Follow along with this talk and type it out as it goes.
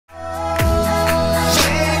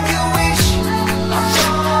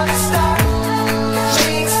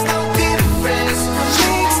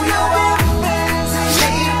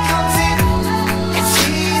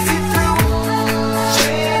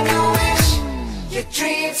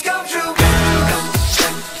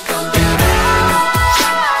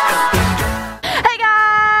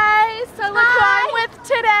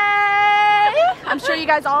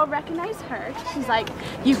recognize her. She's like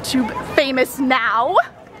YouTube famous now.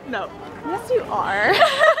 No. Yes, you are.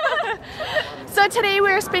 So today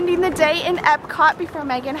we're spending the day in Epcot before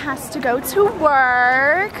Megan has to go to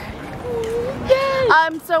work.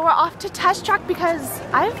 Yay. So we're off to Test Track because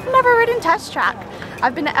I've never ridden Test Track.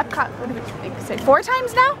 I've been to Epcot, what do we say, 4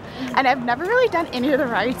 times now? And I've never really done any of the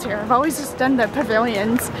rides here. I've always just done the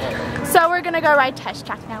pavilions. So we're gonna go ride Test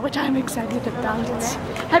Track now, which I'm excited about.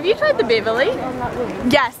 Have you tried the Beverly?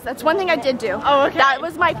 Yes, that's one thing I did do. Oh, okay. That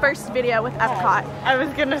was my first video with Epcot. I was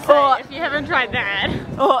gonna say, if you haven't tried that.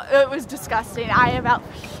 Oh, it was disgusting. I about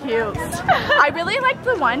puked. I really liked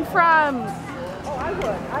the one from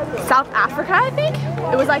South Africa, I think.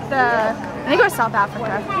 It was like I think it was South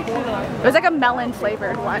Africa. It was like a melon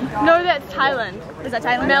flavored one. No, that's Thailand. Is that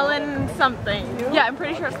Thailand? Melon something. Yeah, I'm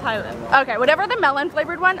pretty sure it's Thailand. Okay, whatever the melon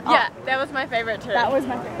flavored one. Oh. Yeah, that was my favorite too. That was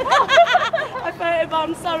my favorite. I voted,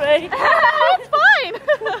 I'm sorry. It's fine.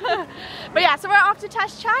 But yeah, so we're off to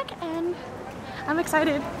Test Track and I'm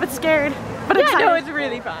excited, but scared, but excited. No, it's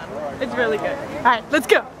really fun. It's really good. All right, let's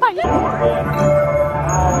go. Bye.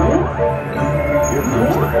 Here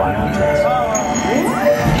comes the final test.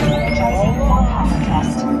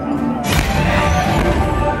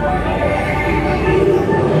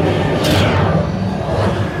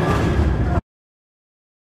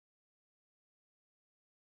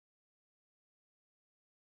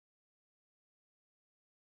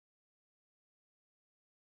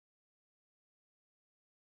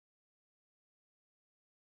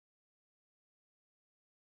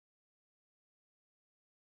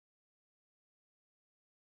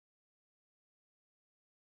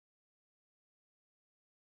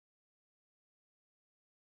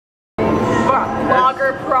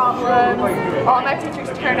 Vlogger problems. All my pictures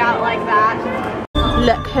turned out like that.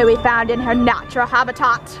 Look who we found in her natural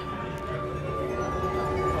habitat.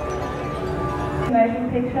 Motion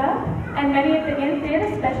picture, and many of the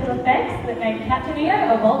in-theater special effects that make Captain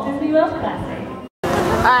EO a Walt Disney World classic.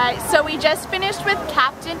 Alright, so we just finished with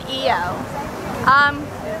Captain EO. I'm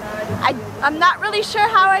not really sure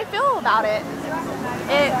how I feel about it.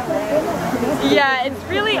 Yeah, it's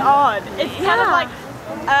really odd. It's kind of like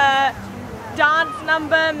a dance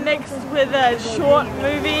number mixed with a short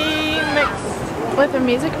movie mixed with a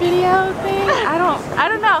music video thing. I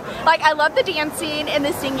don't know. Like, I love the dancing and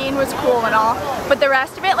the singing was cool and all, but the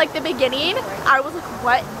rest of it, like the beginning, I was like,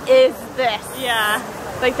 what is this? Yeah.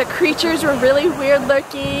 Like the creatures were really weird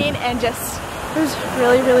looking and just, it was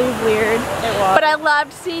really, really weird. It was. But I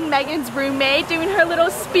loved seeing Megan's roommate doing her little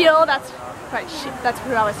spiel. That's right, that's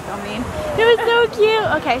who I was filming. It was so cute.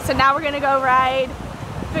 Okay, so now we're gonna go ride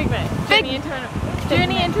Figment. Journey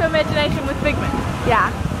into Imagination with Figment.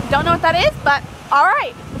 Yeah. Don't know what that is, but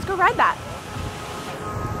alright, let's go ride that.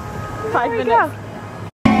 5 minutes.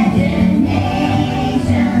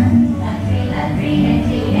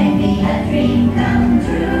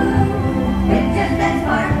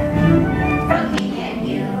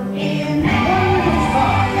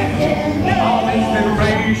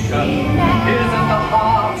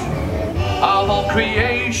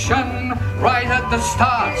 Creation, right at the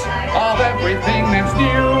start of everything that's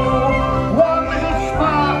new. One little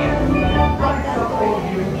spark, right before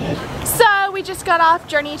you. So we just got off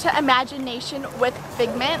Journey to Imagination with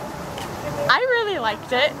Figment. I really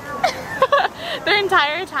liked it. The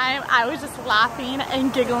entire time I was just laughing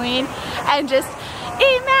and giggling and just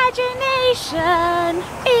imagination,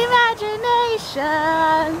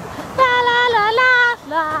 imagination, la la la la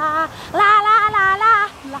la la la la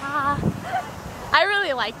la la. I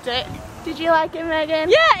really liked it. Did you like it, Megan?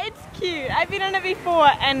 Yeah, it's cute. I've been on it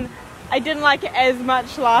before and I didn't like it as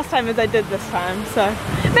much last time as I did this time, so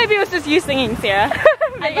maybe it was just you singing, Sarah.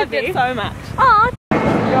 I loved it so much. Aww.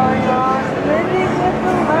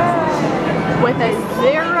 With a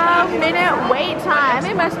 0-minute wait time.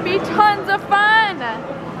 It must be tons of fun.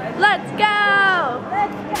 Let's go.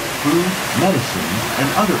 Food, medicine,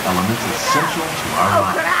 and other elements essential to our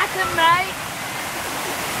lives. Crackin', mate.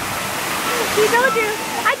 He told you.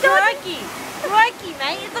 I told you. Crikey,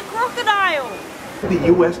 mate, it's a crocodile. The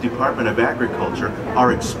U.S. Department of Agriculture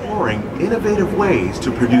are exploring innovative ways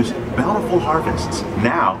to produce bountiful harvests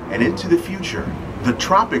now and into the future. The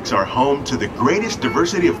tropics are home to the greatest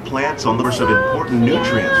diversity of plants on the source of important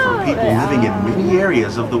nutrients for people living in many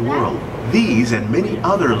areas of the world. These and many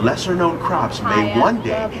other lesser-known crops may one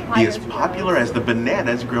day be as popular as the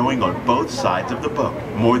bananas growing on both sides of the boat.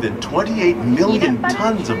 More than 28 million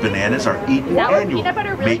tons of bananas are eaten annually,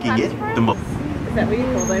 making it the most... Is that what you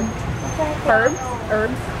call them? Herbs?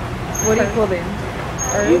 Herbs? What do you call them?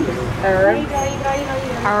 Herbs? Herbs?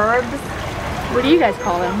 Herbs? What do you guys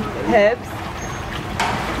call them? Herbs?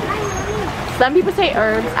 Some people say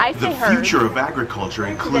herbs. I say The herbs. future of agriculture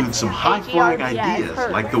includes some high-flying ideas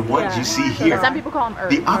like the ones you see here. Some people call them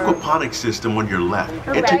herbs. The aquaponics system on your left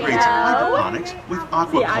integrates hydroponics with See, I call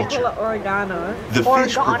aquaculture. it oregano. The fish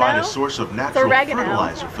Oregano? provide a source of natural oregano.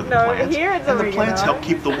 fertilizer for the No, plants, here it's and the oregano. plants help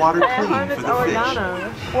keep the water At home clean it's for the oregano.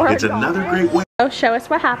 fish. It's another great way. So show us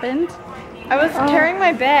what happened. I was carrying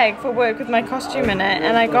my bag for work with my costume in it,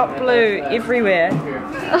 and I got blue everywhere.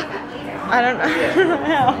 I don't know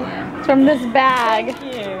how. From this bag.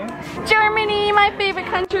 Thank you. Germany, my favorite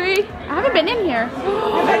country. I haven't been in here. Is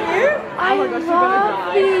you? I Oh my gosh,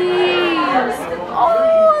 love you're gonna die. these.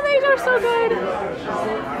 Oh, these are so good.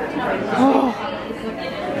 Oh.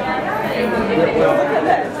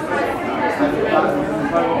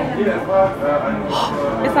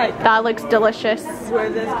 It's like, That looks delicious. where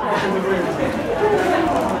this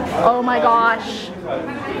Oh my gosh.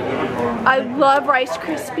 I love Rice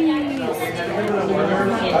Krispies.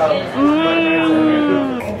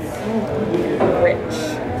 Mmm.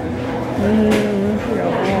 rich.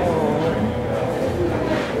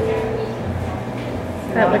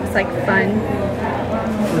 That looks like fun.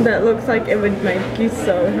 That looks like it would make you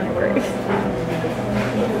so hungry.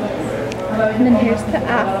 And then here's the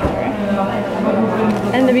after.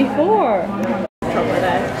 And the before.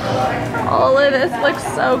 All of this looks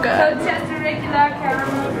so good.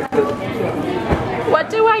 What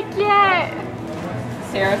do I get?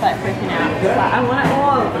 Sarah's like freaking out. She's like, I want it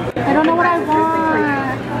all. I don't know what I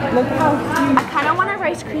want. Look how huge. I kind of want a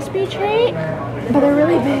Rice Krispie treat, but they're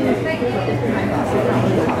really big.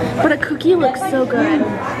 But a cookie looks so good.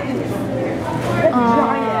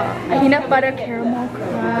 Peanut butter caramel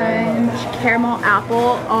crunch, caramel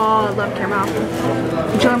apple. Oh, I love caramel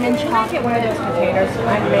apple. German chocolate. One of those containers.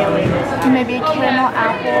 I'm mailing this. Maybe a caramel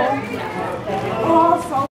apple.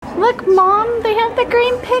 Oh, look, Mom, they have the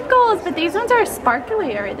green pickles, but these ones are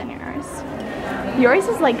sparklier than yours. Yours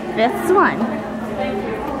is like this one.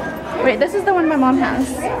 Wait, this is the one my mom has.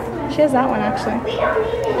 She has that one actually.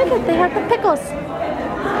 Look at, they have the pickles.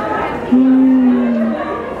 Mmm.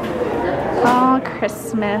 Oh,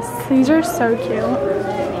 Christmas. These are so cute.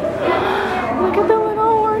 Look at the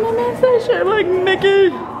little ornaments. They shape like Mickey.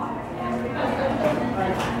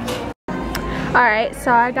 Alright,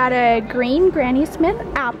 so I got a green Granny Smith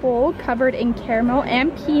apple covered in caramel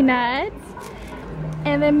and peanuts.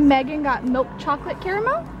 And then Megan got milk chocolate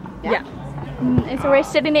caramel. Yeah. And so we're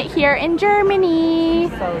sitting it here in Germany.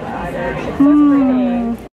 So excited. It's so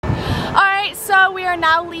pretty. Alright, so we are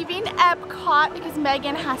now leaving Epcot because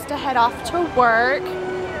Megan has to head off to work.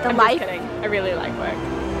 I'm just kidding. I really like work.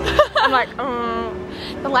 I'm like,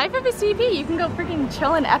 The life of a CP, you can go freaking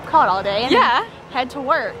chill in Epcot all day and yeah. then head to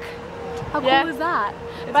work. How Yeah. cool is that?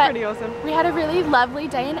 It's But pretty awesome. we had a really lovely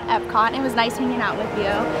day in Epcot and it was nice hanging out with you.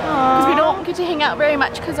 Because we don't get to hang out very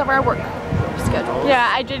much because of our work schedule. Yeah,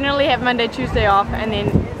 I generally have Monday, Tuesday off, and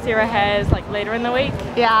then Sarah has like later in the week.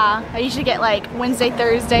 Yeah, I usually get like Wednesday,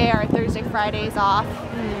 Thursday, or Thursday, Fridays off,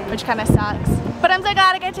 which kind of sucks. But I'm so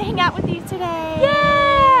glad I got to hang out with you today. Yay!